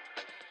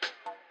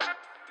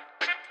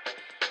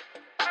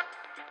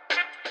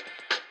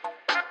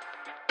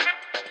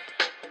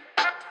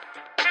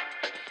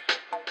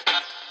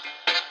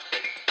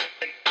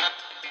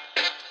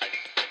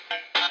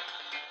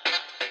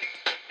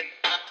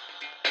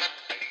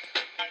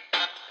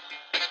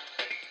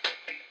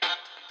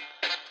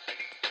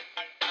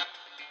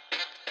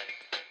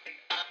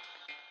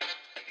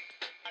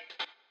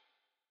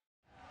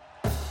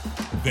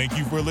 Thank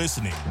you for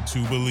listening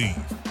to Believe.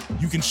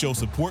 You can show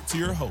support to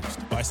your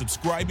host by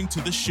subscribing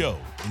to the show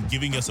and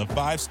giving us a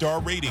 5-star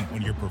rating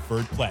on your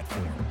preferred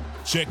platform.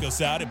 Check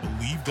us out at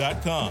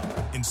Believe.com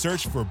and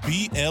search for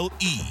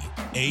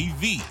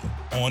BLEAV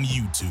on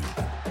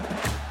YouTube.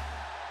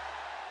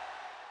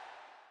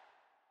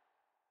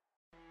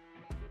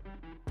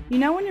 You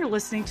know when you're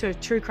listening to a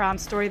true crime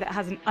story that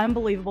has an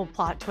unbelievable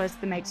plot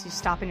twist that makes you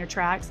stop in your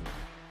tracks?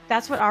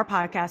 That's what our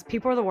podcast,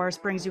 People Are the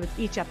Worst, brings you with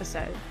each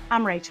episode.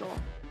 I'm Rachel.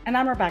 And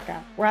I'm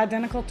Rebecca. We're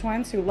identical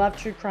twins who love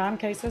true crime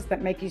cases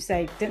that make you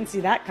say, didn't see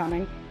that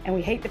coming, and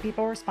we hate the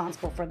people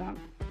responsible for them.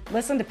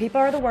 Listen to People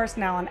Are the Worst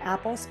now on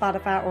Apple,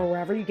 Spotify, or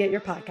wherever you get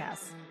your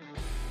podcasts.